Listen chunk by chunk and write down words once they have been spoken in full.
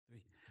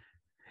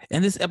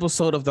In this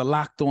episode of the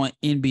Locked On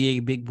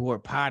NBA Big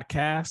Board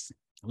podcast,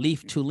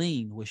 Leif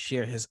Thulin will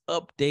share his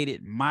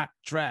updated mock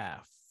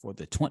draft for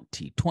the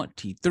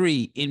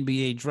 2023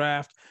 NBA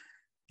Draft.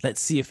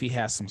 Let's see if he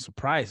has some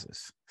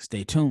surprises.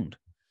 Stay tuned.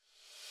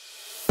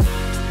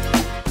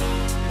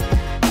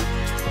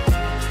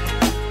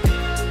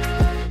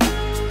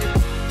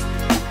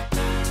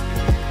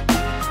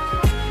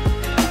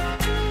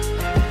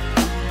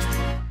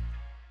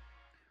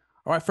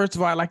 All right, first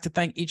of all, I'd like to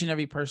thank each and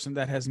every person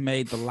that has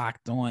made the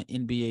Locked On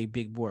NBA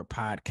Big Board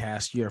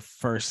podcast your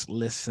first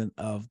listen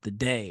of the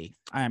day.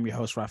 I am your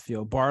host,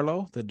 Rafael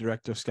Barlowe, the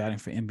director of scouting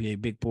for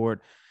NBA Big Board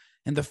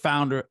and the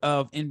founder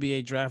of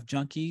NBA Draft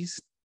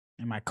Junkies.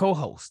 And my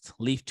co-host,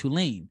 Leif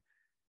Thulin,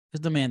 is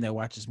the man that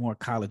watches more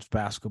college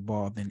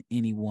basketball than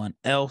anyone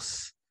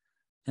else.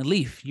 And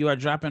Leif, you are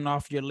dropping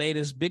off your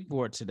latest big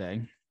board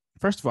today.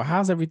 First of all,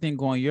 how's everything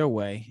going your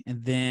way?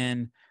 And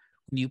then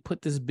when you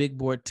put this big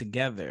board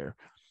together,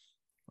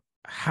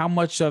 how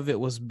much of it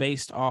was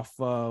based off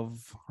of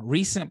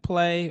recent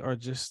play or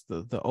just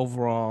the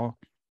overall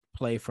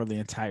play for the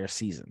entire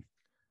season?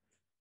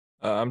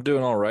 I'm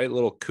doing all right, a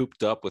little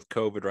cooped up with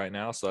COVID right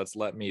now. So that's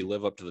let me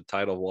live up to the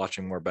title of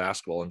watching more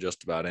basketball than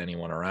just about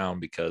anyone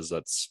around, because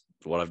that's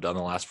what I've done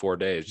the last 4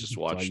 days, just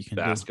watch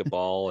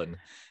basketball. And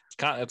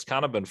it's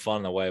kind of been fun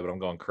in a way, but I'm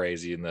going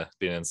crazy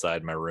being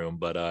inside my room.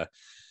 But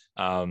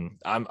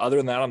other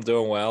than that, I'm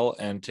doing well.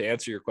 And to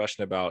answer your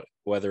question about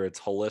whether it's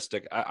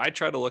holistic, I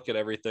try to look at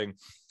everything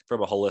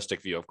from a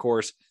holistic view. Of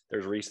course,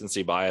 there's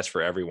recency bias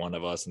for every one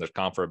of us, and there's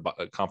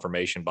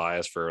confirmation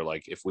bias for,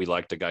 like, if we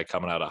liked a guy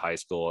coming out of high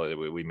school,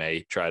 we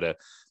may try to,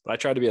 but I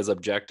try to be as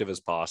objective as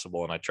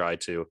possible, and I try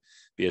to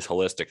be as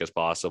holistic as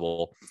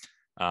possible.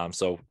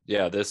 So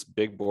yeah, this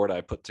big board I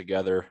put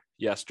together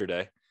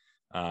yesterday,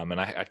 and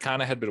I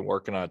kind of had been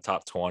working on a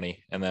top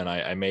 20, and then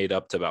I made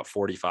up to about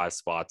 45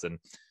 spots, and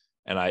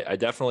I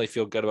definitely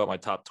feel good about my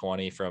top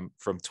 20. From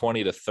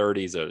 20 to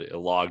 30 is a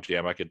log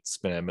jam. I could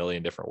spin it a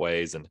million different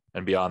ways.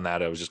 And beyond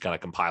that, I was just kind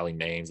of compiling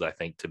names, I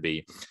think, to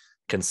be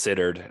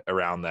considered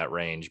around that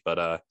range.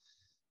 But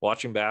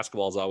watching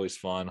basketball is always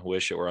fun.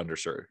 Wish it were under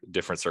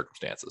different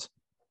circumstances.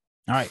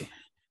 All right.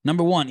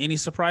 Number one, any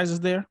surprises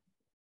there?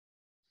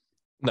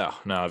 No,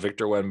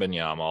 Victor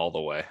Wembanyama all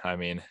the way. I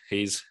mean,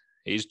 he's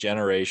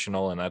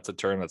generational, and that's a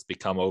term that's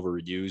become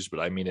overused, but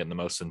I mean it in the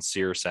most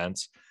sincere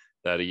sense.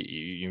 That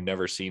you've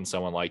never seen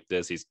someone like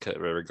this. He's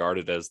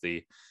regarded as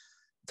the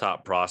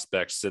top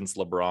prospect since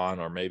LeBron,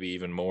 or maybe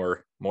even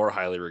more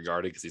highly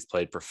regarded because he's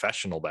played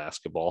professional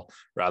basketball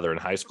rather than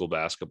high school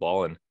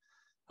basketball. And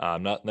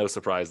no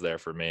surprise there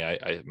for me.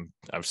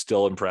 I'm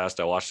still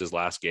impressed. I watched his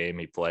last game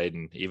he played,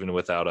 and even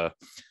without a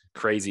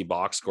crazy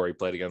box score, he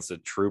played against a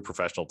true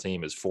professional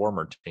team, his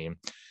former team,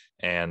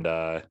 and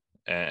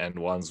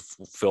one's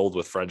filled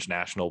with French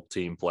national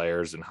team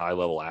players and high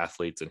level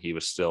athletes, and he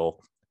was still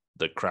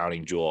the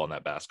crowning jewel on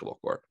that basketball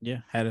court. Yeah,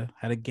 had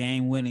a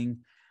game-winning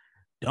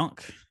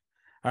dunk.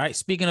 All right,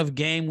 speaking of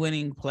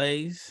game-winning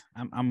plays,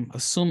 I'm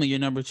assuming your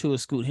number two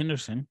is Scoot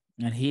Henderson,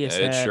 and he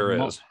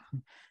has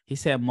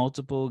he's had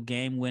multiple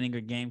game-winning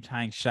or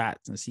game-tying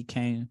shots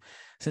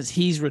since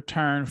he's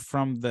returned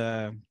from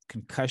the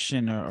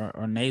concussion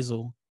or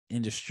nasal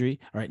industry,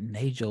 or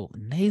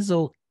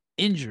nasal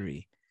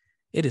injury.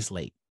 It is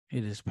late.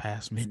 It is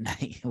past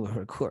midnight. We're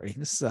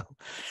recording, so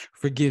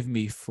forgive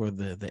me for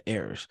the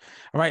errors.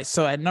 All right,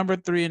 so at number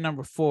 3 and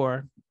number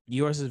 4,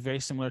 yours is very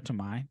similar to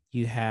mine.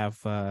 You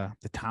have the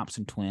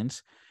Thompson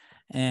twins,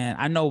 and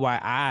I know why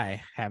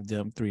I have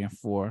them 3 and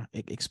 4.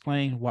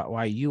 Explain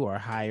why you are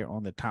higher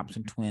on the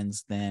Thompson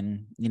twins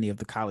than any of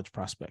the college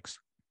prospects.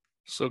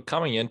 So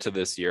coming into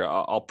this year,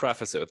 I'll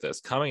preface it with this.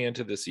 Coming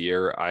into this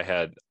year, I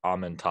had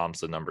Amen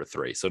Thompson number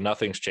 3. So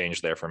nothing's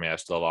changed there for me. I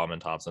still have Amen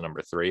Thompson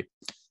number 3.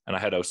 And I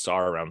had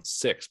Osar around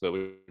 6, but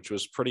which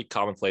was pretty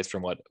commonplace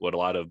from what a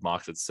lot of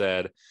mocks had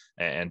said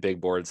and big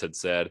boards had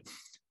said.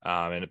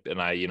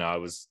 And I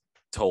was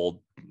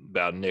told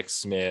about Nick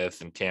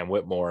Smith and Cam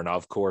Whitmore. And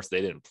of course, they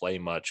didn't play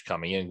much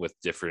coming in with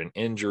different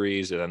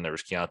injuries. And then there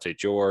was Keontae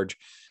George,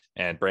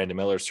 and Brandon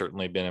Miller's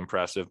certainly been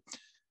impressive.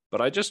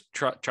 But I just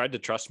tried to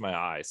trust my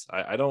eyes.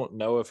 I don't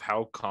know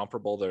how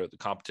comparable the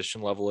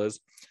competition level is,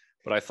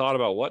 but I thought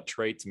about what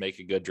traits make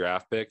a good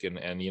draft pick. And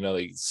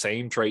the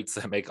same traits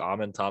that make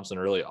Amen Thompson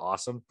really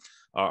awesome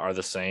are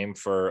the same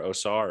for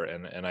Osar.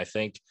 And I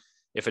think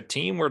if a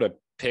team were to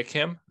pick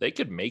him, they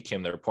could make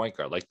him their point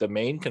guard. Like, the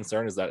main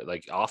concern is that,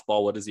 like, off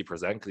ball, what does he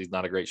present? Because he's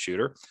not a great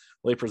shooter.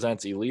 Well, he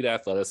presents elite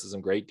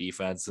athleticism, great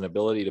defense, an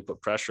ability to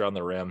put pressure on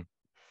the rim,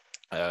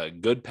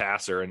 good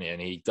passer, and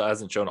he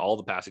hasn't shown all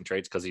the passing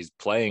traits because he's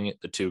playing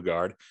the 2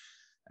 guard.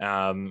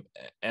 And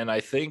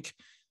I think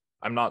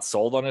I'm not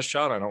sold on his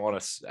shot. I don't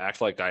want to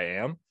act like I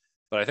am,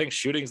 but I think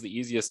shooting's the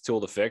easiest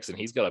tool to fix, and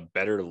he's got a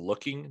better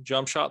looking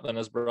jump shot than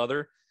his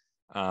brother.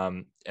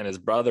 And his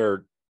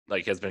brother,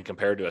 like, has been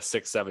compared to a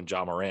 6'7"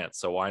 Ja Morant.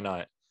 So why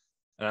not?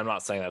 And I'm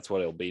not saying that's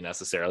what it'll be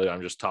necessarily.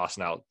 I'm just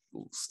tossing out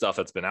stuff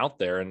that's been out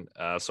there. And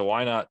so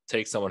why not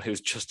take someone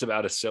who's just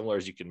about as similar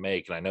as you can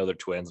make? And I know they're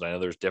twins, and I know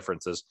there's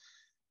differences,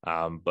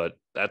 But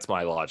that's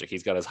my logic.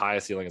 He's got as high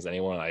a ceiling as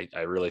anyone.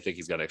 I really think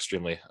he's got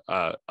extremely,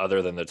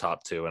 other than the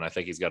top two, and I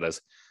think he's got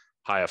as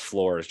high a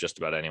floor as just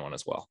about anyone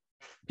as well.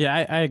 Yeah,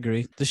 I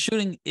agree. The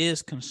shooting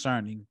is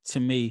concerning to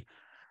me,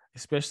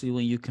 especially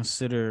when you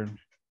consider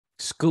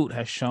Scoot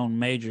has shown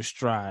major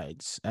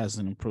strides as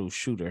an improved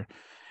shooter.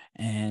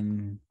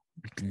 And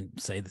we can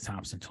say the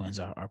Thompson twins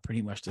are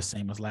pretty much the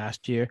same as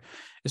last year.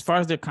 As far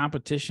as their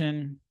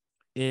competition,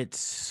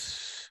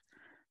 it's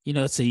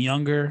a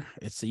younger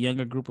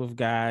group of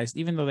guys,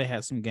 even though they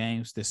had some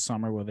games this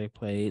summer where they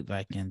played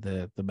like in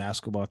the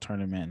basketball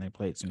tournament and they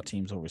played some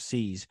teams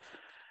overseas.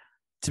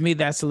 To me,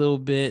 that's a little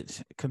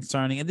bit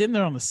concerning. And then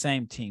they're on the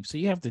same team. So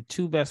you have the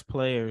two best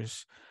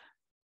players,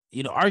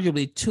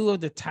 arguably two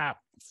of the top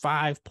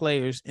 5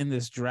 players in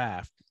this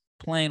draft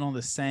playing on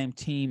the same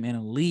team in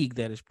a league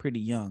that is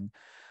pretty young.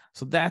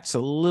 So that's a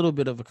little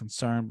bit of a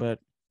concern. But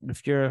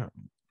if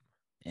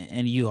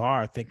you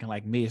are thinking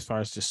like me, as far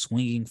as just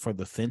swinging for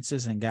the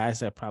fences and guys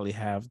that probably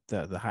have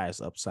the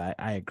highest upside,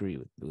 I agree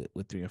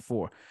with 3 and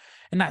 4.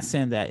 And not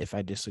saying that if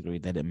I disagree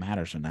that it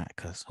matters or not,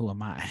 because who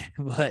am I?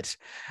 But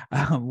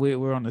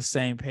we're on the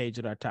same page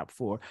at our top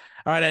 4. All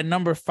right, at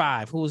number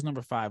 5, who is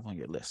number 5 on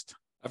your list?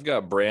 I've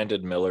got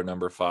Brandon Miller,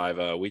 number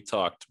 5. We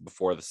talked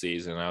before the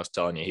season. I was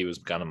telling you he was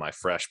kind of my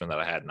freshman that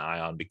I had an eye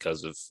on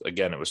because of,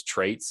 again, it was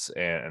traits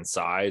and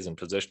size, and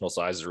positional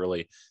size is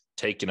really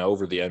taken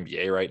over the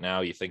NBA right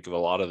now. You think of a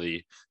lot of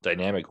the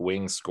dynamic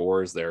wing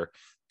scorers. They're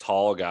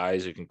tall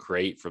guys who can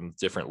create from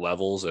different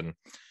levels. And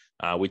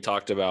we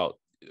talked about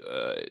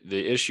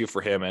the issue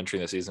for him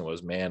entering the season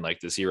was, man, like,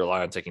 does he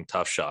rely on taking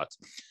tough shots?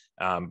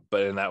 And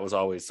that was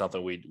always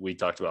something we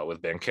talked about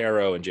with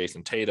Banchero and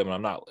Jason Tatum. And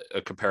I'm not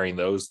comparing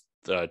those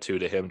two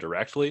to him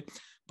directly,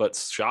 but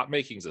shot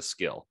making is a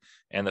skill.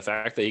 And the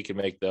fact that he can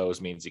make those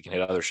means he can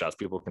hit other shots.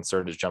 People are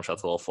concerned his jump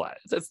shot's a little flat.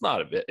 It's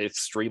not a bit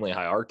extremely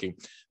high arcing,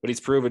 but he's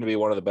proven to be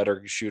one of the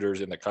better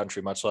shooters in the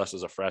country, much less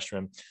as a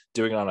freshman,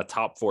 doing it on a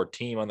top 4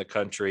 team on the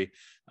country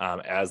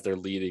as their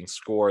leading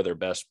scorer, their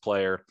best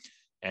player.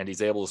 And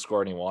he's able to score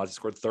when he wants. He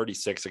scored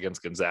 36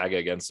 against Gonzaga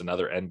against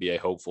another NBA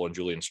hopeful and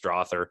Julian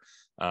Strother.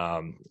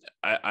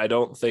 I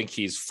don't think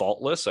he's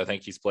faultless. I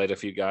think he's played a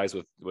few guys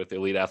with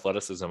elite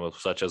athleticism,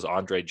 such as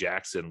Andre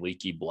Jackson,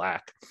 Leaky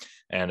Black,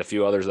 and a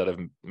few others that have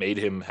made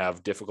him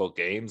have difficult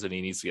games, and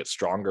he needs to get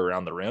stronger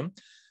around the rim.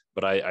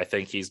 But I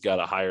think he's got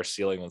a higher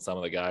ceiling than some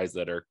of the guys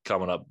that are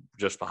coming up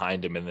just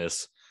behind him in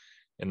this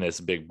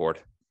big board.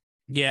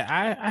 Yeah,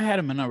 I had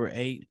him at number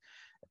 8,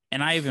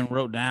 and I even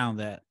wrote down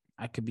that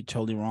I could be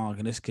totally wrong,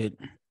 and this could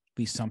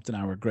be something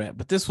I regret.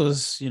 But this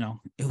was,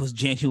 it was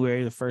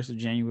January, the 1st of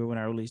January when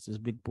I released this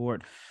big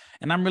board.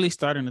 And I'm really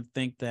starting to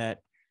think that,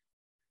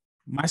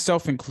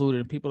 myself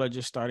included, people are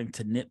just starting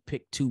to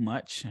nitpick too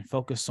much and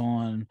focus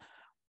on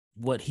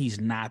what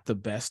he's not the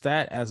best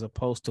at as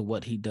opposed to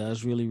what he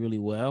does really, really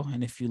well.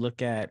 And if you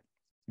look at,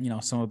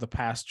 some of the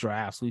past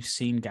drafts, we've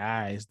seen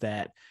guys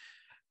that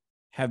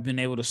have been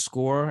able to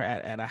score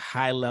at a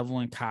high level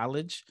in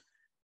college.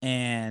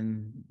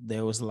 And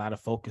there was a lot of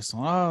focus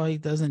on, he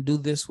doesn't do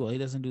this well, he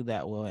doesn't do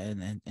that well.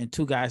 And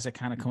two guys that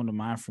kind of come to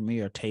mind for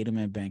me are Tatum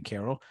and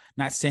Banchero.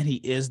 Not saying he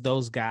is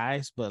those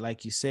guys, but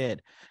like you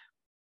said,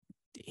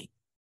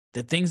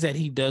 the things that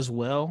he does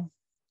well,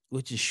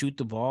 which is shoot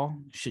the ball,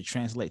 should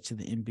translate to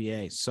the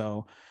NBA.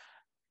 So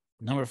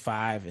number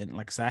 5, and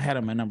like I said, I had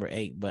him at number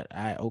 8, but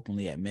I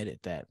openly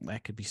admitted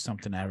that could be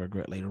something I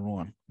regret later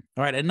on.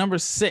 All right, at number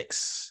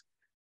 6,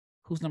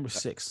 who's number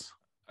 6?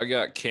 I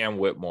got Cam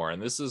Whitmore,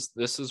 and this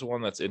is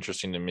one that's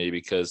interesting to me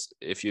because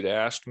if you'd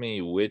asked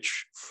me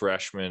which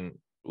freshman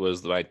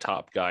was my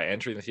top guy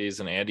entering the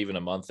season and even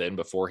a month in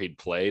before he'd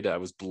played, I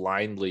was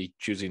blindly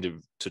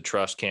choosing to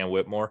trust Cam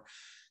Whitmore,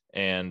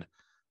 and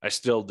I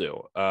still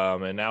do.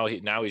 And now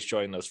he's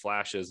showing those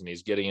flashes, and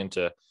he's getting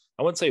into,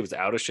 I wouldn't say he was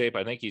out of shape.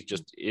 I think he's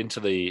just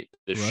into the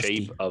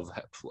shape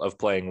of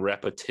playing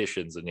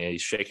repetitions, and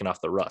he's shaking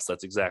off the rust.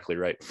 That's exactly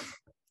right.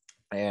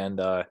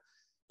 And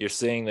you're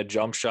seeing the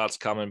jump shots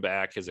coming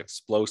back, his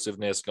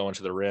explosiveness going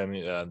to the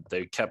rim.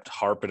 They kept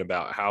harping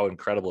about how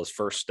incredible his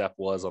first step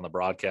was on the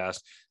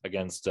broadcast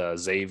against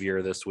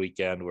Xavier this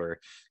weekend, where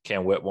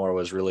Cam Whitmore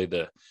was really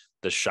the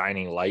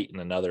shining light in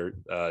another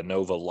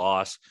Nova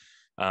loss.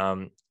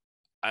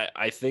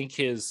 I think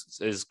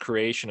his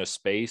creation of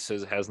space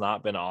has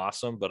not been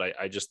awesome, but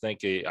I just think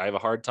I have a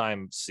hard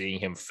time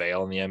seeing him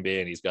fail in the NBA,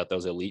 and he's got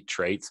those elite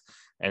traits,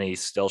 and he's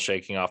still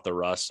shaking off the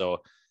rust. So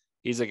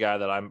he's a guy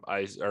that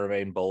I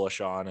remain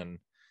bullish on, and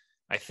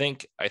I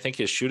think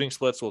his shooting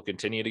splits will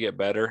continue to get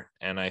better,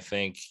 and I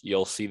think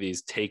you'll see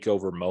these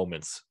takeover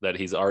moments that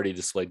he's already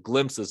displayed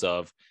glimpses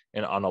of,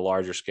 and on a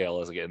larger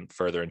scale as we get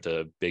further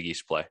into Big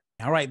East play.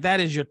 All right, that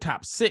is your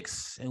top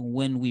 6, and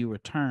when we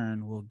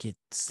return, we'll get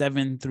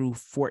 7 through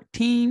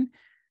 14.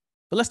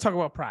 But let's talk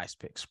about Prize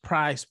Picks.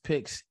 Prize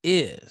Picks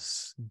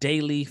is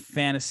daily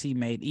fantasy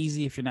made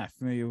easy. If you're not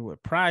familiar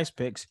with Prize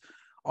Picks,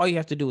 all you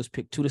have to do is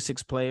pick 2 to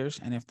 6 players,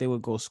 and if they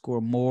would go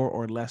score more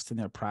or less than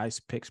their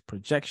Prize Picks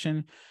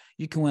projection,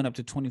 you can win up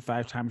to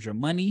 25 times your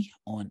money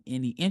on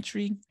any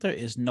entry. There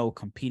is no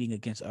competing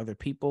against other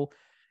people.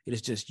 It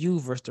is just you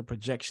versus the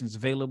projections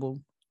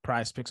available.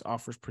 Prize Picks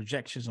offers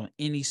projections on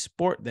any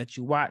sport that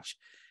you watch: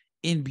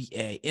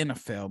 NBA,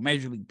 NFL,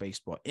 Major League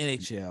Baseball,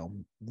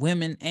 NHL,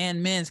 women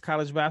and men's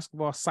college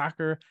basketball,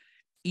 soccer,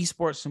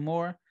 esports, and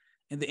more.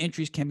 And the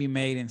entries can be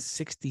made in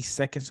 60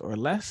 seconds or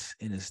less.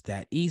 And it's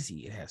that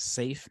easy. It has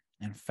safe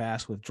and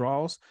fast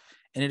withdrawals,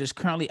 and it is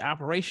currently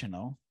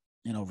operational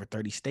in over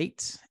 30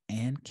 states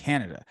and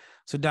Canada.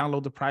 So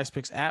download the Prize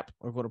Picks app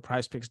or go to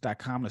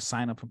prizepicks.com to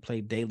sign up and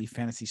play daily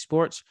fantasy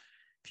sports.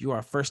 If you are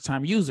a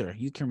first-time user,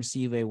 you can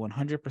receive a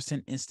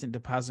 100% instant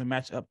deposit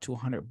match up to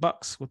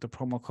 $100 with the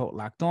promo code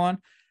Locked On.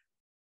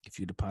 If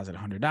you deposit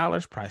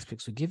 $100, Prize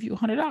Picks will give you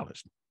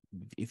 $100.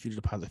 If you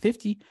deposit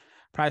 $50,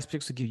 Prize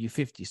Picks will give you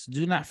 $50. So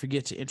do not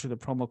forget to enter the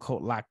promo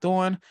code Locked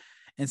On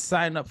and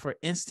sign up for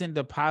instant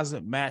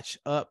deposit match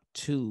up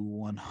to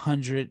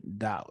 $100.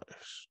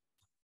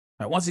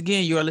 All right, once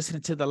again, you are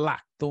listening to the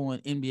Locked On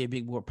NBA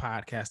Big Board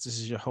Podcast. This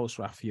is your host,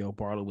 Rafael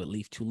Barlowe with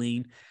Leif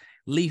Thulin.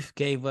 Leif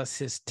gave us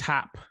his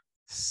top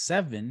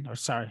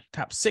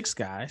six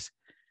guys.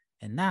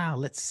 And now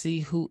let's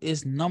see who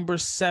is number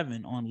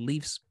 7 on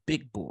Leif's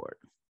big board.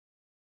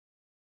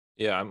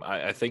 Yeah,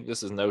 I think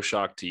this is no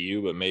shock to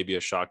you, but maybe a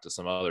shock to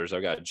some others.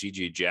 I've got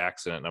Gigi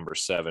Jackson at number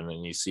 7,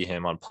 and you see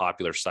him on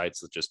popular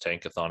sites that just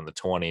tankathon in the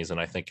 20s, and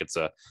I think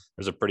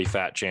there's a pretty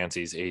fat chance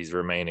he's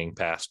remaining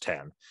past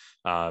 10.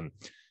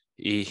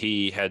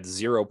 He had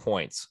 0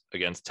 points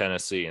against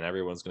Tennessee, and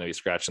everyone's going to be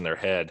scratching their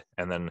head.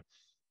 And then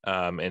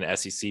in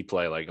SEC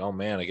play, like, oh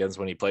man, against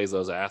when he plays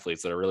those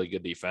athletes that are really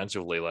good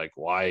defensively, like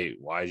why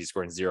is he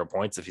scoring 0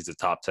 points if he's a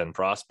top 10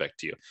 prospect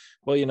to you?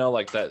 Well,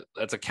 like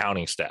that's a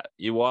counting stat.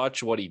 You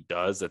watch what he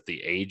does at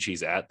the age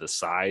he's at, the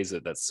size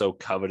that's so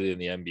coveted in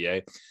the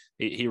NBA.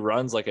 He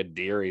runs like a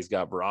deer. He's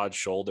got broad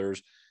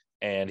shoulders,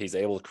 and he's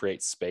able to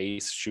create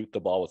space, shoot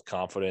the ball with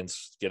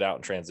confidence, get out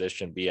in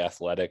transition, be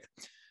athletic.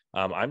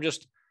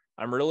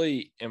 I'm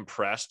really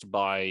impressed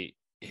by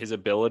his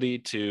ability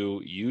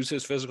to use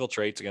his physical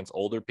traits against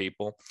older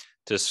people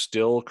to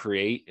still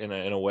create in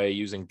a way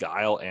using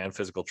guile and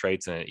physical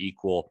traits in an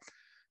equal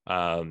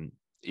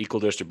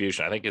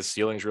distribution. I think his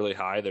ceiling's really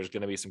high. There's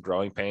going to be some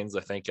growing pains,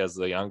 I think, as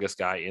the youngest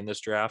guy in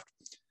this draft,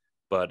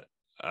 but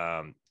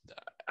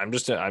I'm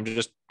just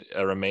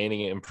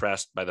remaining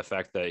impressed by the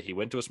fact that he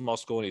went to a small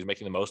school and he's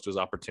making the most of his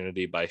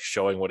opportunity by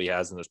showing what he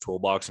has in his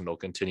toolbox, and he'll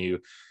continue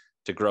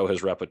to grow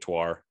his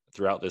repertoire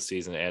throughout this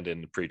season and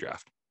in the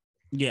pre-draft.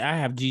 Yeah, I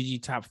have Gigi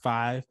top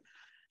 5,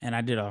 and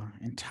I did an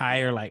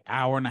entire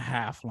hour and a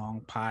half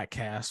long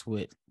podcast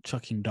with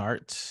Chucking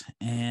Darts,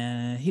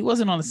 and he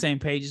wasn't on the same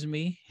page as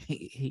me.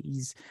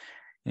 He's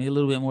a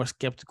little bit more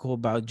skeptical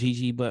about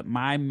Gigi, but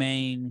my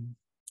main,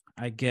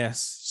 I guess,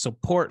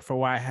 support for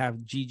why I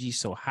have Gigi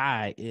so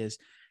high is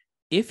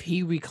if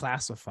he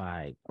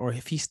reclassified or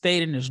if he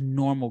stayed in his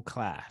normal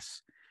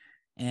class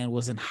and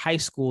was in high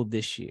school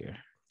this year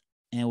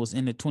and was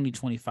in the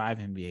 2025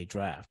 NBA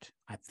draft,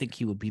 I think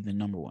he would be the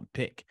number 1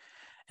 pick.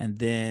 And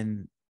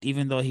then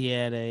even though he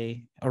had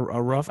a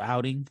rough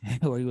outing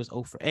where he was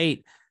 0 for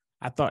 8,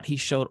 I thought he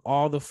showed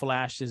all the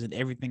flashes and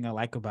everything I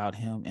like about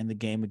him in the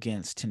game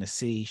against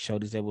Tennessee. He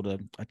showed he's able to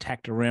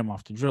attack the rim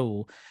off the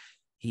dribble.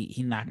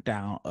 He knocked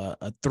down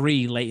a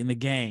 3 late in the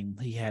game.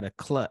 He had a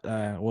clutch,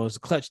 it was a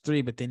clutch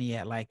 3, but then he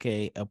had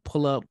a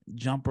pull-up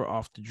jumper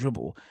off the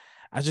dribble.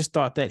 I just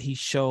thought that he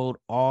showed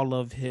all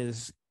of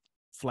his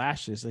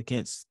flashes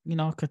against,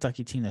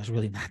 Kentucky team that's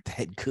really not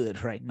that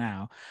good right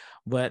now.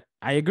 But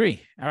I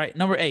agree. All right,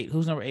 number 8.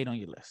 Who's number 8 on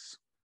your list?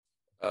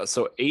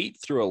 So 8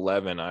 through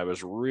 11, I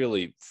was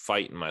really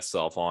fighting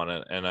myself on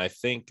it, and I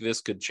think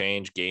this could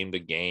change game to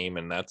game,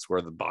 and that's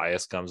where the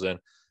bias comes in.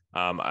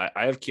 I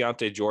have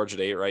Keontae George at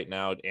 8 right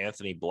now.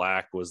 Anthony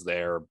Black was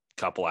there a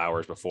couple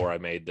hours before I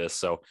made this,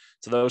 so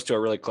those two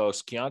are really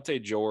close.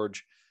 Keontae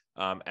George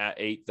at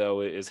 8,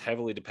 though, is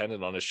heavily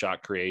dependent on his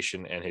shot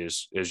creation and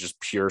his just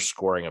pure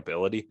scoring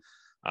ability.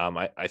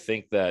 I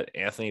think that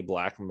Anthony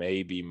Black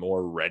may be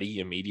more ready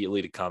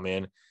immediately to come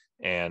in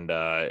and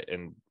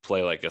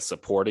play like a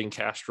supporting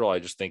cast role. I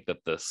just think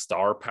that the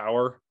star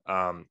power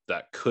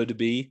that could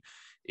be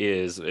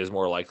is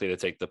more likely to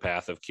take the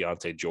path of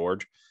Keontae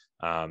George.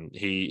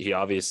 He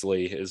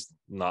obviously is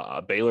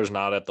not, Baylor's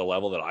not at the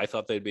level that I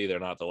thought they'd be. They're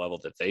not at the level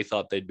that they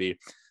thought they'd be,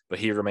 but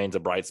he remains a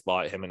bright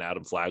spot. Him and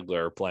Adam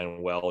Flagler are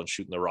playing well and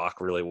shooting the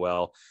rock really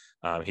well.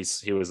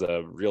 He was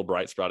a real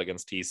bright spot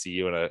against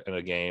TCU in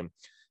a game,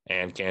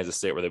 and Kansas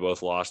State, where they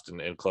both lost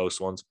in close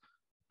ones.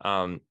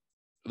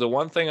 The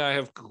one thing I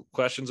have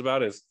questions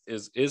about is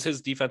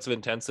his defensive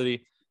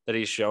intensity that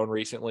he's shown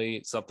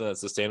recently something that's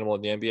sustainable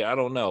in the NBA? I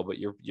don't know, but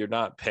you're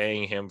not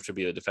paying him to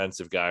be the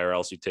defensive guy, or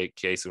else you take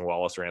Cason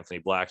Wallace or Anthony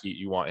Black.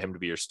 You want him to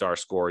be your star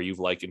scorer. You've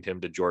likened him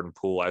to Jordan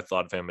Poole. I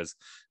thought of him as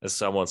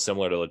someone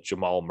similar to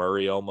Jamal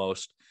Murray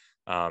almost.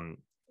 The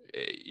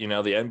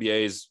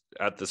NBA is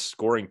at the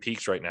scoring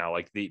peaks right now.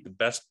 Like the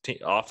best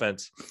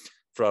offense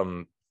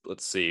from,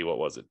 let's see, what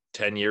was it,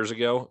 10 years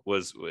ago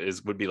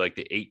would be like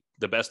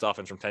the best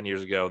offense from 10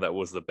 years ago that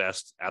was the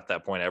best at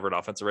that point ever in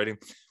offensive rating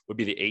would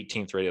be the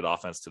 18th rated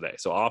offense today.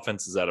 So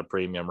offense is at a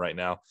premium right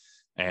now.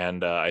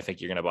 And I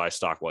think you're going to buy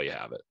stock while you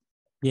have it.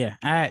 Yeah,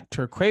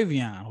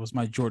 Turquavion was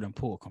my Jordan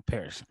Poole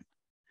comparison.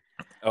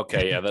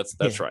 Okay, yeah,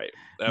 that's right.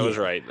 That was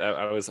right.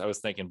 I was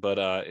thinking,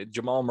 but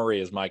Jamal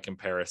Murray is my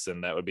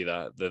comparison. That would be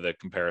the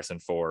comparison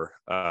for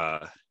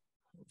Keontae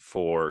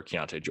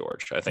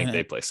George. I think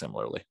they play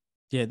similarly.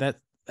 Yeah,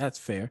 that's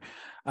fair.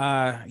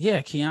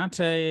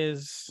 Keontae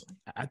is,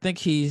 I think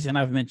he's, and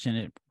I've mentioned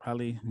it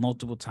probably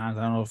multiple times.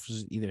 I don't know if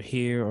it's either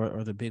here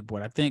or the big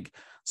board. I think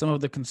some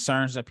of the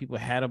concerns that people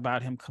had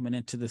about him coming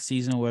into the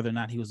season, whether or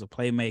not he was a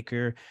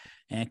playmaker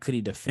and could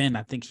he defend,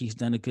 I think he's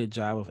done a good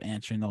job of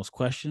answering those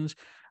questions.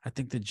 I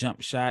think the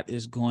jump shot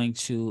is going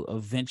to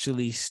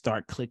eventually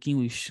start clicking.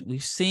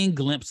 We've seen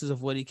glimpses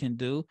of what he can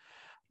do,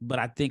 but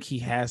I think he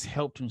has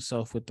helped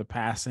himself with the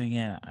passing.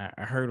 And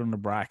I heard on the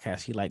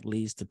broadcast, he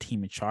leads the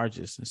team in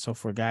charges. And so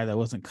for a guy that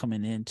wasn't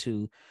coming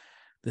into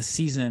the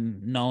season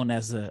known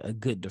as a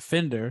good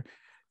defender,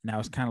 now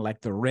it's kind of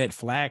like the red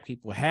flag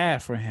people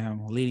had for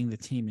him leading the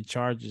team in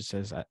charges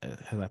has I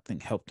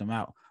think helped him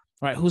out.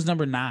 All right. Who's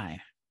number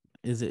 9?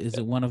 Is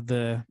it one of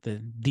the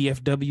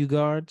DFW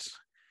guards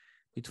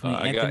between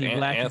Anthony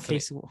Black and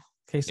Casey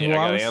Wallace? I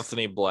got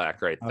Anthony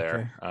Black right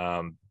there.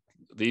 Okay.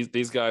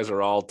 These guys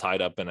are all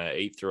tied up in an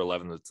 8 through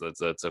 11.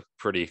 It's a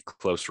pretty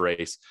close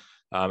race.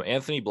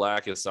 Anthony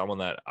Black is someone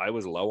that I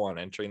was low on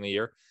entering the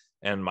year.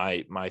 And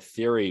my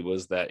theory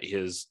was that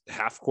his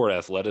half-court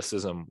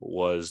athleticism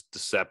was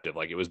deceptive.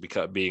 Like it was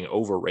being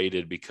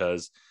overrated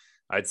because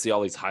I'd see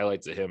all these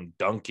highlights of him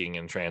dunking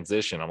in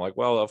transition. I'm like,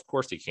 well, of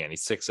course he can.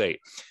 He's 6'8",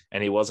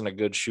 and he wasn't a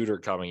good shooter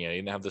coming in. He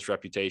didn't have this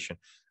reputation.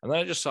 And then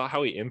I just saw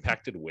how he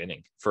impacted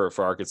winning for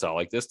Arkansas.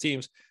 Like this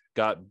team's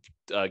got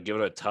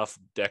given a tough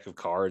deck of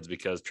cards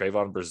because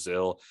Trayvon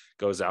Brazile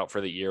goes out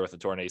for the year with a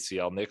torn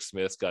ACL. Nick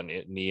Smith's got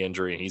a knee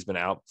injury and he's been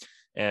out.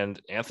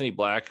 And Anthony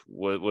Black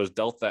was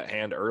dealt that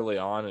hand early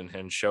on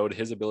and showed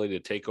his ability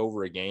to take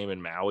over a game in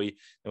Maui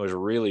and was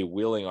really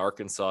wheeling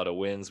Arkansas to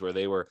wins where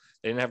they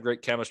didn't have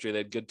great chemistry. They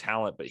had good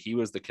talent, but he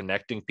was the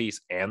connecting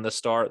piece and the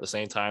star at the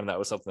same time. That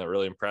was something that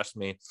really impressed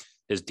me.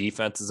 His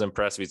defense is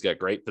impressive. He's got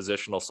great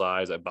positional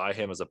size. I buy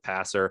him as a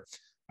passer.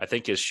 I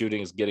think his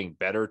shooting is getting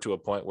better to a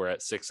point where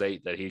at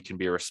 6'8" that he can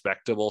be a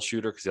respectable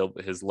shooter because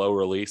his low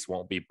release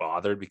won't be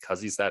bothered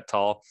because he's that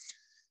tall.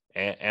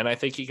 And I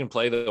think he can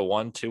play the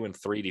 1, 2, and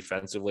 3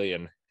 defensively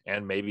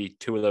and maybe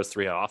 2 of those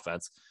 3 on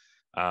offense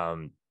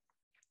and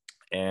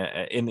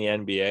in the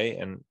NBA.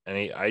 And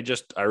I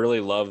really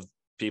love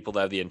people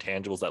that have the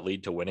intangibles that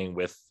lead to winning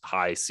with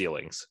high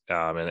ceilings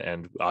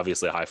and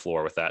obviously a high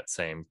floor with that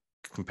same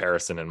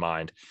comparison in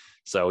mind.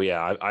 So,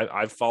 yeah,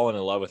 I've fallen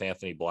in love with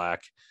Anthony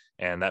Black.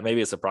 And that may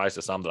be a surprise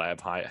to some that I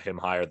have him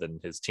higher than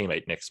his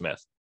teammate, Nick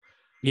Smith.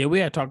 Yeah, we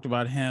had talked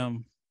about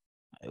him.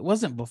 It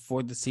wasn't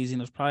before the season.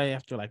 It was probably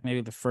after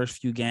maybe the first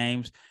few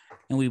games.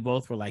 And we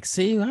both were like,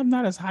 see, I'm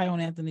not as high on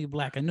Anthony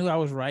Black. I knew I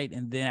was right.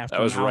 And then after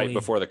that was right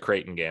before the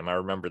Creighton game. I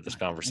remember this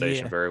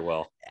conversation very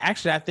well.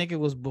 Actually, I think it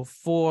was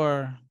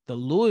before the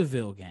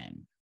Louisville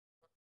game.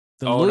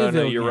 No,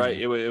 you're right.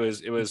 It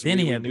was. We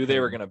knew they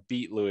were going to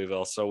beat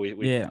Louisville, so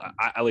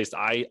at least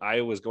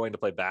I was going to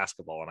play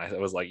basketball, and I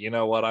was like, you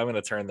know what, I'm going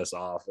to turn this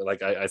off.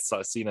 Like I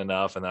seen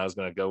enough, and I was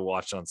going to go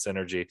watch on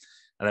Synergy,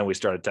 and then we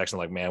started texting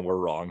like, man, we're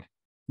wrong.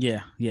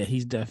 Yeah,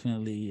 he's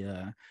definitely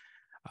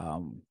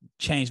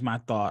changed my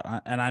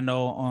thought, and I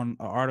know on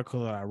an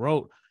article that I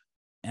wrote.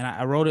 And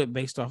I wrote it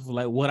based off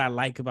of what I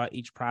like about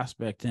each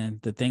prospect.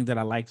 And the thing that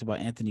I liked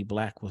about Anthony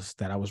Black was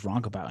that I was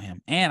wrong about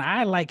him. And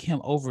I like him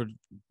over,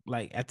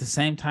 at the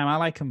same time, I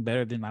like him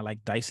better than I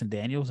like Dyson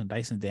Daniels. And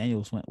Dyson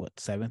Daniels went,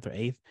 7th or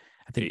 8th?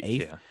 I think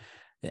 8th.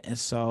 Yeah. And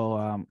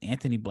so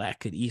Anthony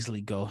Black could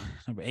easily go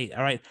number 8.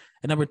 All right.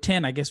 At number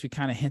 10, I guess we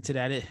kind of hinted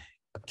at it.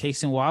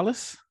 Casey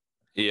Wallace.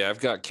 Yeah,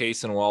 I've got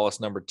Casey Wallace,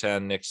 number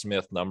 10, Nick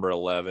Smith, number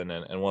 11.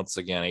 And once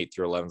again, 8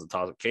 through 11 is the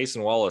top. Casey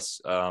Wallace,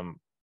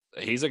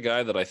 he's a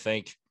guy that I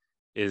think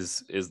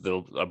is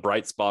a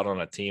bright spot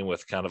on a team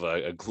with kind of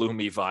a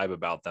gloomy vibe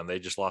about them. They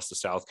just lost to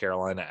South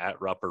Carolina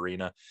at Rupp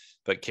Arena,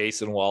 but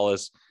Casey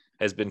Wallace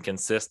has been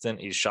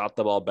consistent. He's shot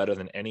the ball better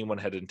than anyone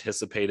had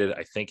anticipated.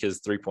 I think his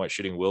 3-point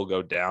shooting will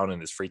go down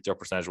and his free throw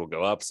percentage will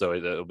go up. So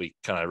it'll be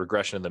kind of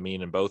regression of the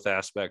mean in both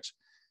aspects.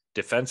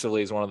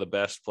 Defensively, he's one of the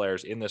best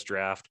players in this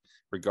draft,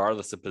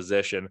 regardless of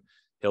position.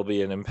 He'll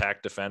be an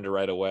impact defender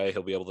right away.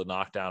 He'll be able to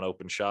knock down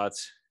open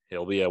shots.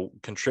 He'll be a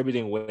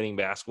contributing winning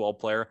basketball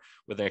player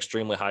with an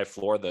extremely high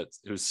floor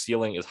whose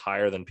ceiling is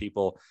higher than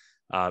people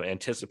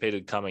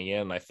anticipated coming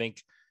in. I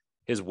think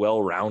his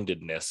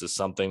well-roundedness is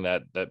something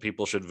that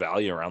people should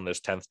value around this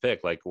 10th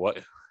pick.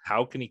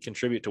 How can he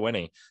contribute to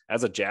winning?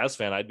 As a Jazz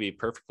fan, I'd be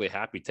perfectly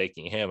happy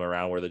taking him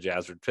around where the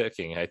Jazz are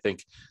picking. I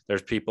think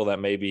there's people that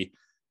may be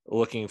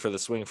looking for the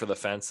swing for the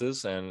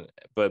fences,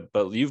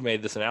 but you've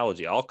made this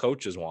analogy. All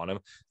coaches want him.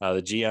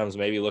 The GMs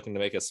may be looking to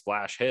make a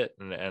splash hit,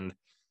 and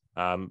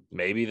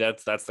maybe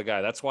that's the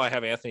guy. That's why I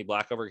have Anthony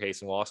Black over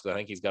Casey Wallace, because I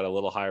think he's got a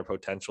little higher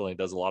potential and he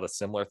does a lot of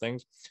similar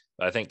things.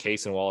 But I think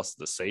Casey Wallace is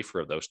the safer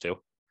of those two.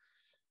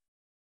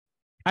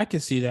 I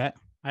could see that.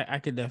 I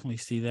could definitely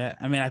see that.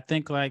 I mean, I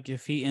think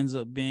if he ends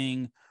up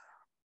being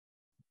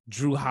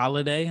Drew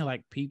Holiday,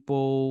 like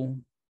people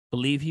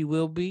believe he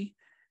will be?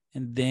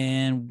 And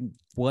then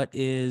what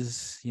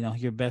is,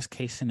 your best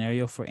case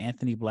scenario for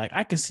Anthony Black?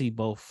 I can see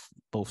both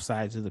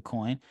sides of the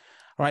coin.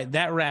 All right,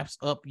 that wraps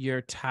up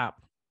your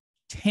top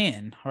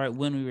 10. All right,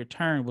 when we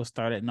return, we'll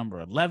start at number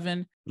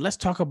 11. Let's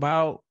talk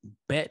about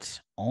Bet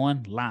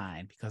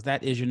Online, because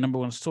that is your number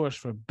one source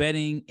for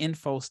betting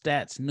info,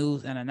 stats,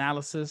 news, and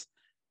analysis.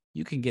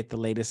 You can get the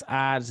latest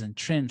odds and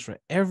trends for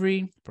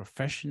every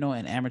professional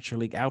and amateur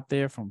league out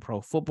there, from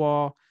pro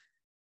football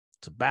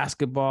to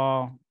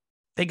basketball.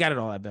 They got it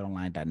all at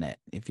betonline.net.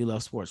 If you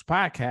love sports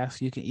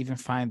podcasts, you can even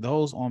find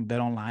those on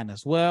BetOnline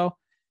as well.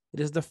 It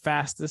is the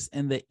fastest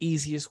and the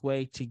easiest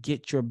way to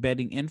get your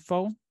betting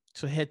info.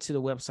 So head to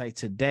the website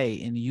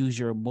today and use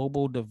your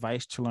mobile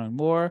device to learn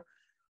more.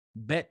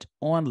 Bet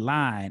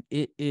Online,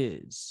 it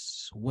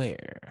is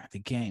where the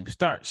game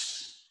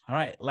starts. All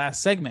right,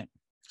 last segment.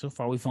 So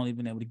far, we've only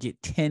been able to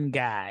get 10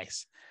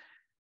 guys.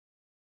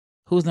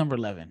 Who's number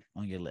 11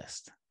 on your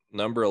list?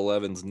 Number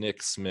 11's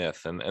Nick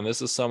Smith. And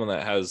this is someone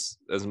that has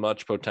as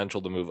much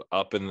potential to move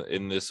up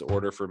in this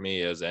order for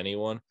me as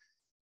anyone.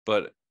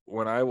 But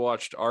when I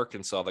watched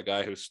Arkansas, the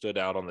guy who stood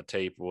out on the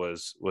tape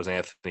was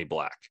Anthony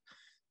Black.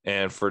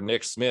 And for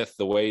Nick Smith,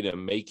 the way to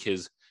make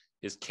his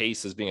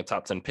case as being a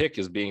top 10 pick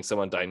is being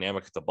someone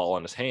dynamic with the ball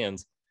in his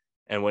hands.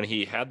 And when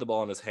he had the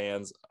ball in his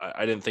hands,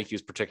 I didn't think he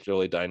was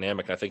particularly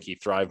dynamic. I think he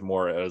thrived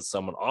more as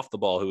someone off the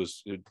ball who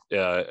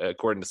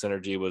according to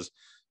Synergy, was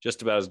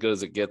just about as good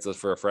as it gets as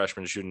for a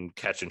freshman shooting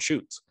catch and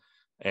shoots.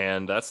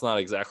 And that's not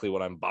exactly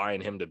what I'm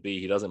buying him to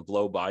be. He doesn't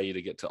blow by you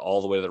to get to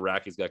all the way to the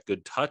rack. He's got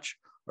good touch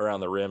around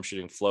the rim,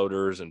 shooting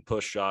floaters and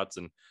push shots.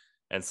 And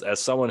as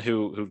someone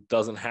who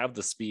doesn't have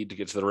the speed to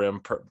get to the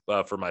rim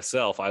for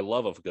myself, I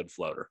love a good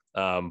floater.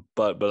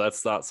 But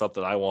that's not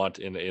something I want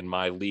in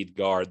my lead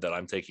guard that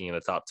I'm taking in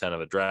the top 10 of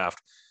the draft.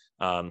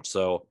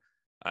 So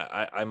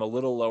I'm a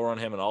little lower on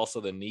him, and also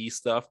the knee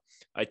stuff.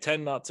 I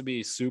tend not to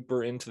be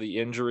super into the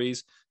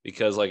injuries,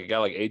 because like a guy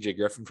like AJ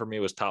Griffin for me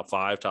was top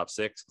 5, top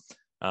 6.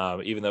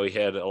 Even though he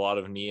had a lot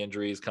of knee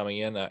injuries coming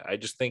in, I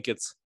just think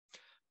it's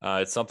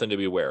something to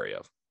be wary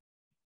of.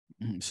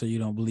 So you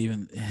don't believe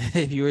in,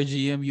 if you were a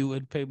GM, you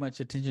would pay much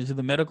attention to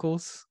the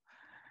medicals?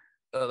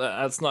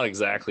 That's not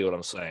exactly what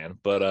I'm saying,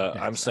 but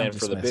I'm saying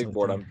for the big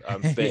board,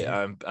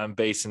 I'm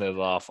basing it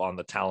off on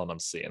the talent I'm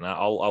seeing.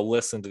 I'll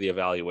listen to the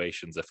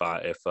evaluations if I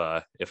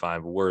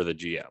were the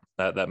GM.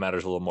 That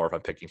matters a little more if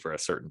I'm picking for a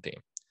certain team.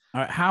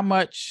 All right, how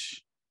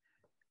much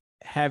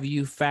have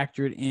you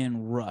factored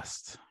in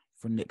rust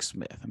for Nick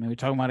Smith? I mean, we're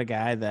talking about a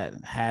guy that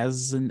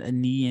has a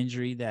knee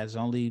injury that's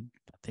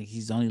I think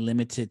he's only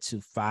limited to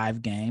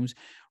 5 games,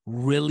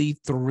 really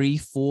 3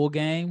 full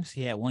games.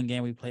 He had one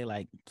game we played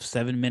like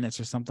 7 minutes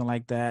or something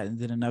like that. And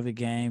then another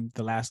game,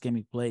 the last game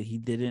he played, he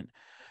didn't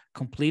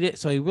complete it.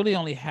 So he really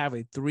only have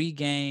a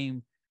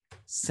 3-game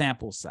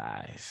sample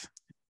size.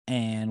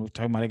 And we're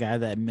talking about a guy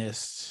that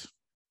missed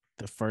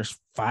the first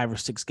 5 or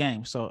 6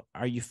 games. So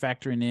are you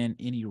factoring in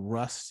any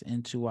rust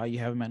into why you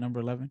have him at number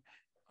 11?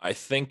 I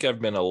think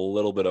I've been a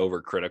little bit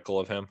overcritical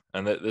of him.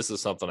 And this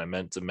is something I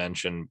meant to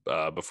mention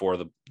before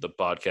the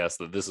podcast,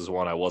 that this is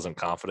one I wasn't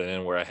confident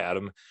in where I had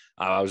him.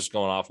 I was just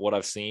going off what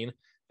I've seen.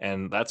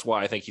 And that's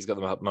why I think he's got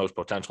the most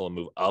potential to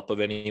move up of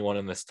anyone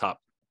in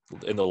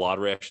the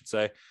lottery, I should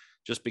say,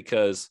 just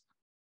because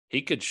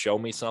he could show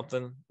me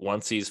something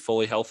once he's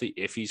fully healthy,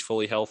 if he's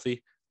fully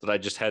healthy, that I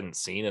just hadn't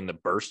seen, and the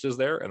burst is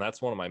there. And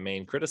that's one of my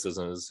main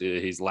criticisms,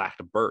 is he's lacked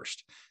a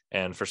burst.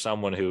 And for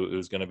someone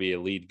who's going to be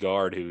a lead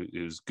guard,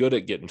 who's good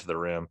at getting to the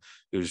rim,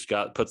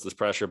 puts this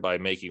pressure by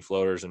making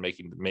floaters and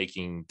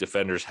making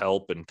defenders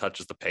help and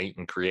touches the paint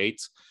and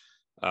creates,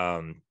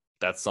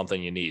 that's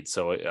something you need.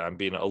 So I'm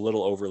being a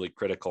little overly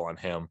critical on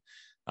him.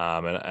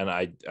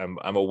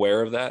 I'm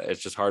aware of that.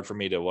 It's just hard for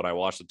me to, when I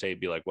watch the tape,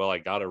 be like, well, I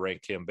got to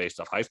rank him based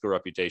off high school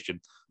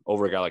reputation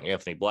over a guy like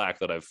Anthony Black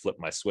that I've flipped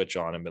my switch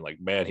on and been like,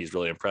 man, he's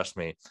really impressed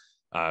me,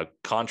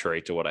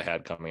 contrary to what I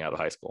had coming out of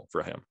high school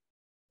for him.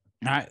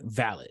 All right,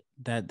 valid.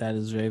 That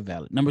is very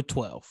valid. Number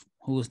 12.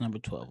 Who is number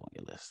 12 on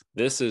your list?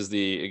 This is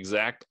the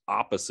exact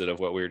opposite of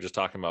what we were just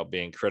talking about,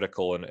 being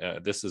critical.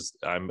 And this is,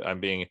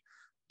 I'm being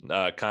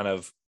kind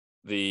of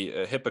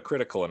the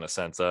hypocritical in a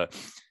sense.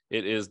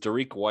 It is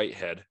Dariq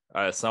Whitehead,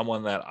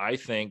 someone that I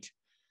think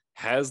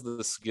has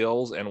the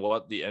skills and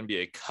what the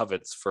NBA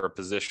covets for a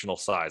positional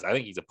size. I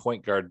think he's a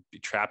point guard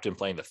trapped in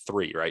playing the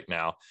 3 right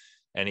now,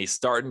 and he's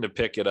starting to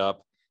pick it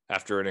up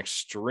after an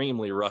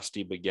extremely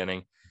rusty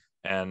beginning.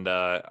 And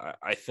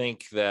I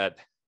think that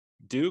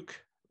Duke,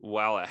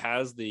 while it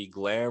has the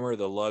glamour,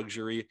 the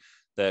luxury,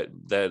 that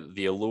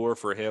the allure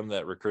for him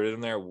that recruited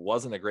him there,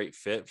 wasn't a great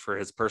fit for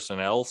his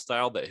personnel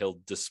style that he'll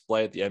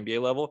display at the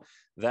NBA level.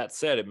 That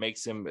said, it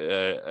makes him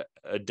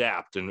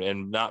adapt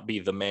and not be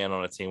the man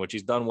on a team, which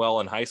he's done well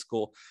in high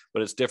school,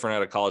 but it's different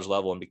at a college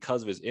level. And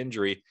because of his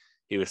injury,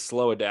 he was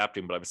slow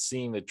adapting, but I'm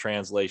seeing the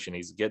translation.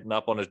 He's getting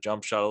up on his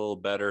jump shot a little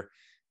better.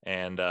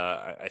 And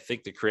I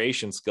think the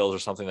creation skills are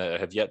something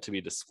that have yet to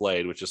be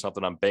displayed, which is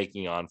something I'm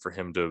banking on for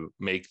him to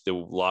make the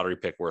lottery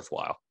pick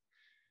worthwhile.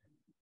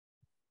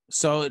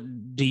 So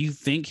do you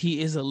think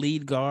he is a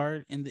lead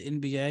guard in the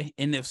NBA?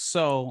 And if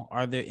so,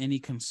 are there any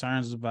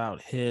concerns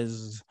about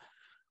his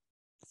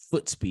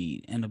foot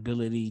speed and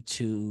ability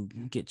to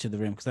get to the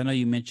rim? Because I know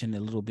you mentioned a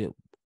little bit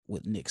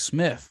with Nick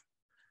Smith.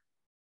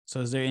 So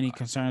is there any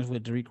concerns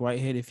with Dariq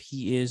Whitehead if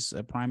he is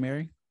a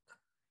primary?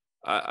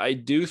 I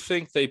do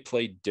think they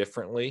play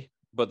differently,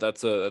 but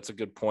that's a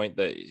good point.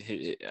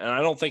 And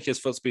I don't think his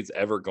foot speed's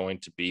ever going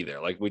to be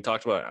there. Like we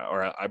talked about,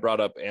 or I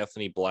brought up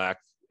Anthony Black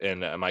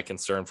and my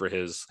concern for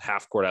his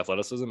half court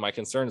athleticism. My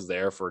concern is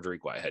there for Dariq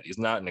Whitehead. He's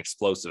not an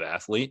explosive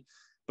athlete,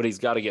 but he's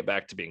got to get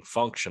back to being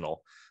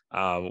functional,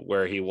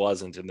 where he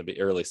wasn't in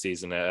the early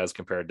season as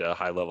compared to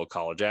high level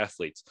college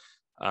athletes.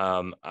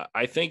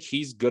 I think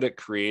he's good at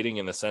creating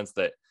in the sense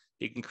that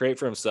he can create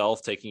for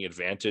himself, taking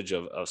advantage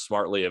of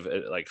smartly of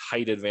like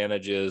height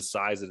advantages,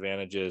 size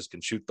advantages,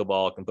 can shoot the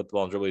ball, can put the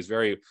ball in dribble. He's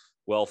very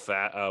well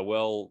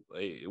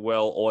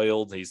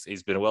oiled.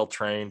 He's been well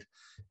trained,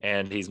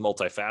 and he's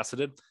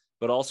multifaceted.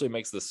 But also he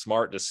makes the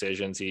smart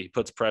decisions. He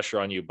puts pressure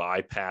on you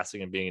by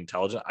passing and being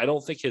intelligent. I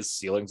don't think his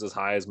ceiling's as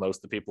high as most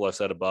of the people I've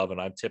said above, and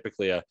I'm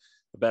typically a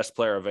best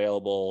player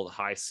available,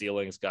 high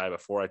ceilings guy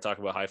before I talk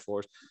about high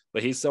floors.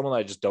 But he's someone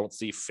I just don't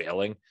see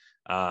failing.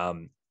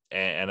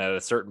 And at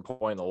a certain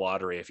point in the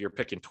lottery, if you're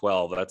picking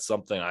 12, that's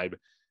something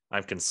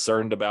I'm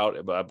concerned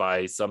about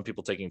by some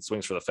people taking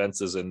swings for the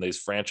fences in these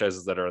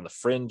franchises that are on the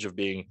fringe of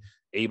being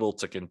able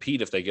to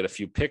compete if they get a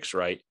few picks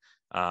right.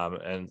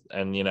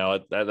 And you know,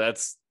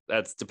 that's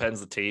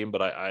depends the team,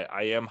 but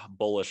I am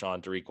bullish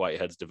on Dariq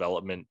Whitehead's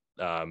development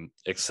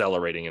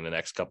accelerating in the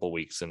next couple of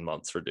weeks and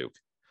months for Duke.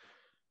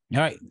 All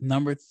right,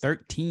 number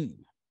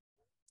 13.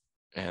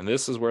 And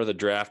this is where the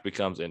draft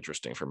becomes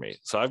interesting for me.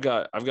 So I've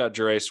got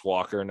Jarace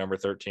Walker, number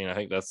 13. I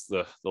think that's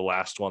the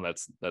last one.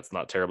 That's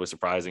not terribly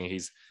surprising.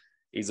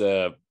 He's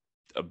a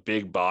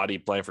big body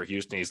playing for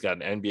Houston. He's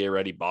got an NBA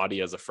ready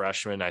body as a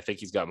freshman. I think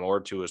he's got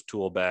more to his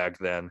toolbox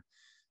than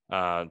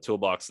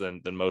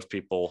most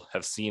people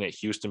have seen at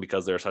Houston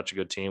because they're such a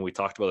good team. We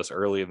talked about this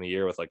early in the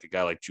year with like a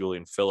guy like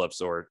Julian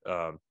Phillips or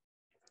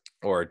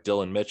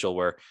Dylan Mitchell,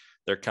 where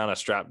they're kind of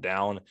strapped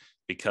down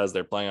because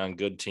they're playing on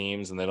good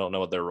teams and they don't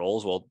know what their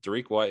roles. Well,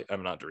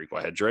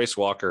 Jarace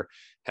Walker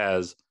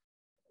has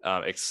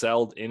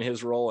excelled in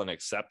his role and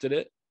accepted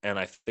it. And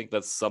I think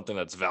that's something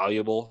that's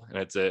valuable. And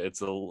it's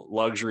a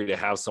luxury to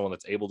have someone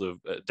that's able to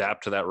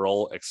adapt to that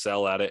role,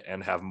 excel at it,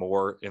 and have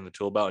more in the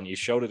tool belt. And you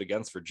showed it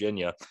against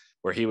Virginia,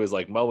 where he was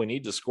like, well, we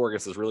need to score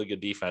against this really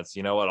good defense.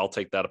 You know what? I'll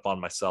take that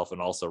upon myself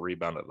and also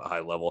rebound at the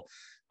high level.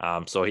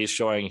 So he's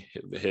showing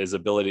his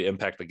ability to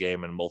impact the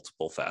game in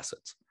multiple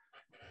facets.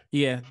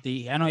 Yeah,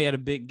 I know he had a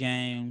big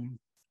game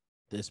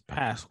this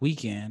past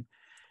weekend.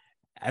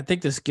 I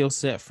think the skill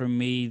set for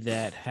me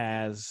that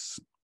has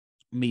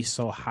me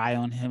so high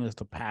on him is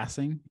the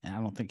passing. And I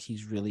don't think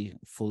he's really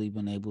fully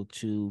been able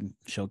to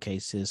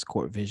showcase his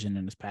court vision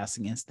and his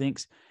passing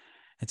instincts.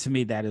 And to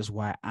me, that is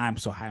why I'm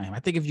so high on him. I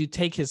think if you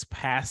take his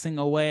passing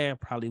away, I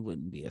probably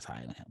wouldn't be as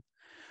high on him.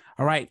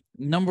 All right,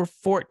 number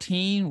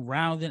 14,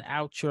 rounding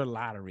out your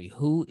lottery.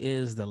 Who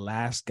is the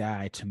last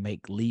guy to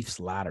make Leafs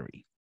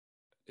lottery?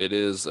 It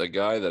is a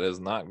guy that is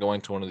not going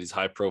to one of these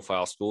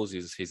high-profile schools.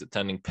 He's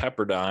attending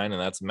Pepperdine, and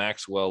that's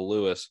Maxwell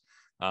Lewis.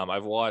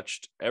 I've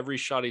watched every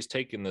shot he's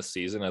taken this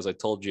season. As I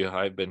told you,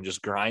 I've been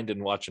just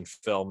grinding watching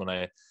film, and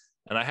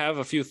I have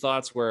a few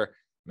thoughts where,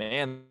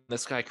 man,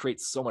 this guy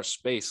creates so much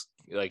space.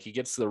 Like he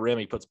gets to the rim,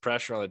 he puts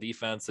pressure on the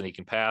defense, and he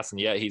can pass,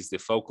 and yet he's the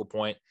focal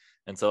point.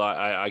 And so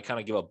I kind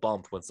of give a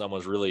bump when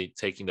someone's really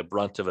taking the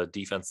brunt of a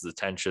defense's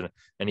attention,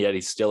 and yet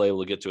he's still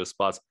able to get to his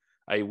spots.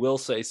 I will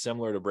say,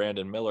 similar to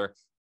Brandon Miller,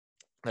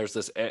 there's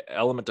this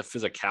element of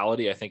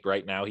physicality I think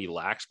right now he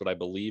lacks, but I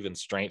believe in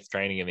strength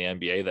training in the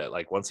NBA that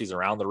like once he's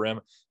around the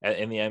rim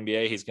in the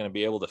NBA, he's going to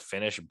be able to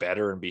finish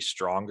better and be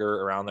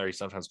stronger around there. He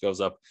sometimes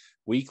goes up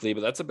weakly,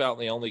 but that's about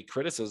the only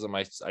criticism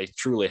I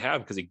truly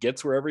have, because he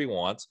gets wherever he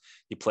wants.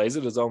 He plays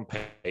at his own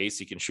pace.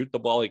 He can shoot the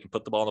ball. He can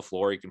put the ball on the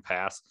floor. He can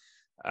pass.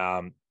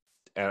 And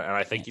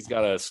I think he's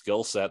got a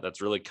skill set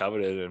that's really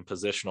coveted, and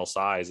positional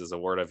size is a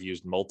word I've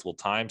used multiple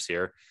times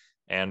here.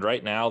 And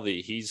right now,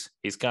 he's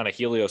kind of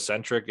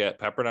heliocentric at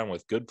Pepperdine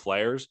with good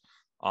players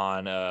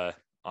on a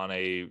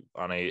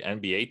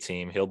NBA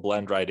team. He'll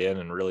blend right in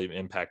and really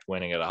impact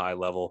winning at a high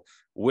level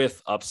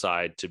with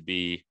upside to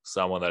be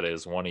someone that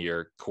is one of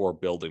your core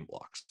building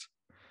blocks.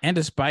 And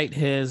despite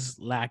his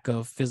lack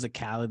of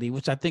physicality,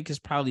 which I think is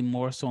probably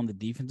more so on the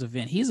defensive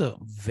end, he's a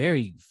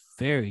very,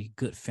 very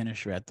good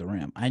finisher at the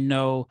rim. I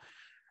know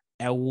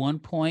at one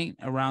point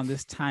around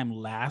this time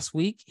last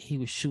week, he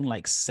was shooting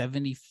like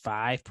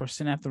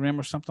 75% at the rim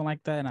or something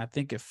like that. And I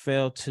think it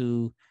fell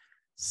to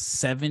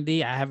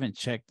 70. I haven't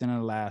checked in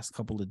the last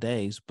couple of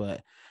days,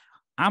 but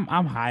I'm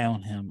high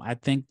on him. I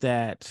think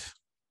that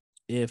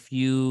if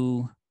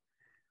you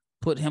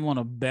put him on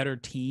a better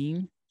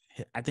team,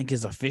 I think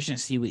his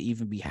efficiency would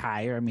even be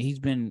higher. I mean, he's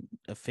been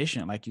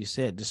efficient, like you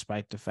said,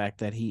 despite the fact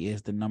that he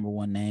is the number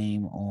one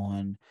name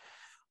on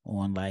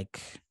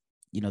like,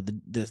 you know,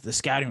 the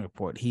scouting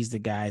report. He's the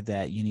guy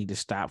that you need to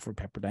stop for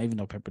Pepperdine, even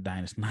though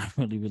Pepperdine is not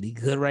really, really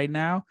good right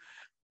now.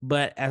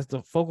 but as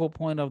the focal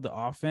point of the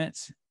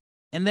offense.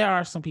 And there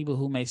are some people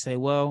who may say,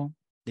 well,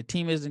 the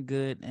team isn't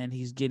good and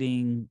he's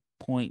getting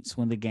points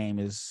when the game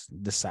is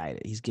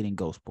decided. He's getting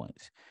ghost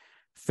points.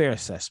 Fair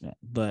assessment.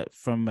 But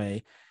from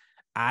a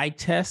eye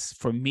test,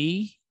 for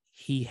me,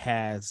 he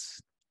has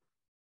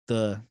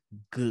the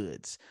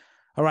goods.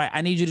 All right,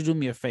 I need you to do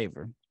me a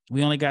favor.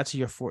 We only got to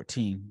your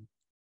 14.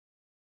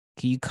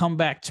 Can you come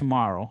back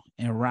tomorrow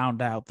and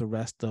round out the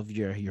rest of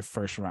your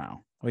first round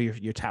or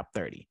your top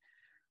 30?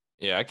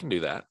 Yeah, I can do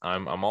that.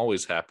 I'm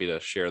always happy to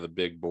share the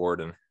big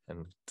board and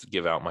to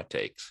give out my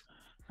takes.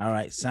 All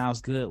right,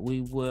 sounds good.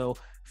 We will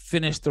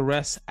finish the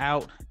rest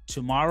out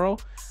tomorrow.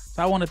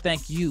 So I want to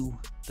thank you,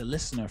 the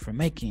listener, for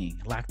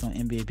making Locked On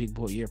NBA Big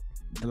Board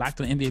the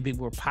Locked On NBA Big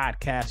Board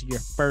podcast your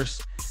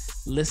first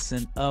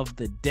listen of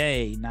the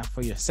day. Now,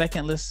 for your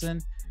second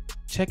listen,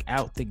 check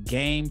out the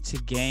Game to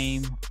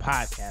Game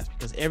podcast,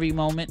 because every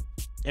moment,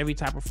 every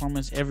top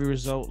performance, every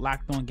result,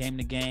 Locked On Game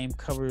to Game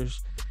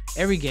covers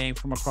every game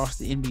from across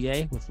the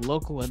NBA with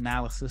local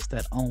analysis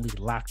that only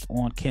Locked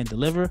On can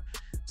deliver.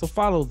 So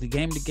follow the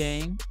Game to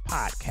Game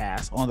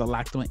podcast on the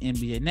Locked On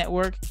NBA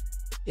network.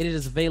 It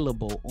is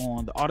available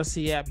on the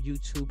Odyssey app,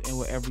 YouTube, and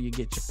wherever you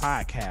get your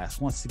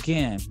podcasts. Once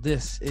again,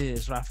 this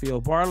is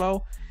Rafael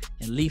Barlowe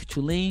and Leif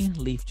Thulin.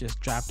 Leif just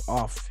dropped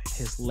off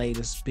his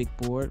latest big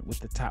board with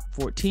the top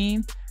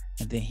 14,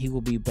 and then he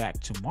will be back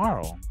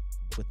tomorrow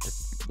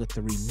with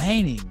the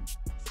remaining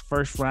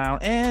first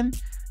round,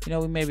 and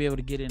we may be able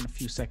to get in a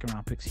few second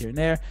round picks here and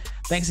there.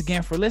 Thanks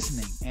again for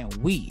listening, and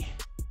we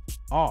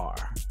are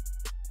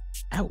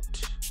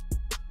out.